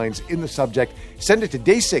the headlines in the subject. Send it to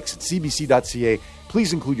day6@cbc.ca.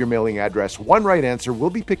 Please include your mailing address. One right answer will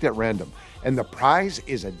be picked at random. And the prize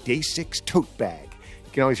is a Day 6 tote bag.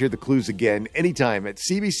 You can always hear the clues again anytime at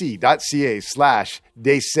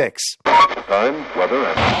cbc.ca/day6. Time, weather,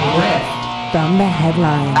 and From the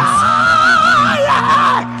headlines.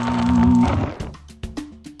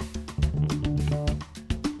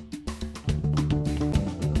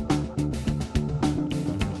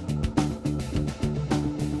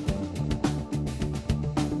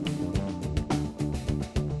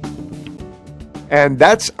 And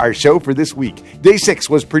that's our show for this week. Day 6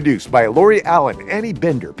 was produced by Laurie Allen, Annie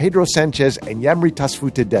Bender, Pedro Sanchez, and Yamri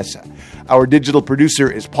Tasfu Tedessa. Our digital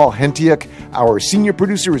producer is Paul Hentiuk. Our senior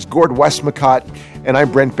producer is Gord Westmacott. And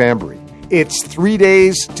I'm Brent Bambury. It's 3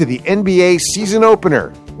 days to the NBA season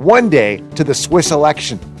opener, 1 day to the Swiss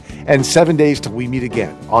election, and 7 days till we meet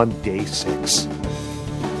again on Day 6.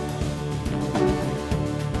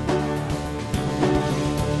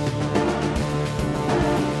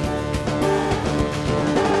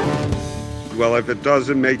 Well, if it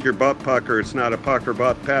doesn't make your butt pucker, it's not a pucker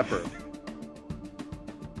butt pepper.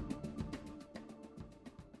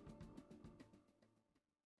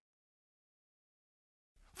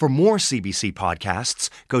 For more CBC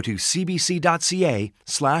podcasts, go to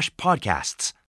cbc.ca/podcasts.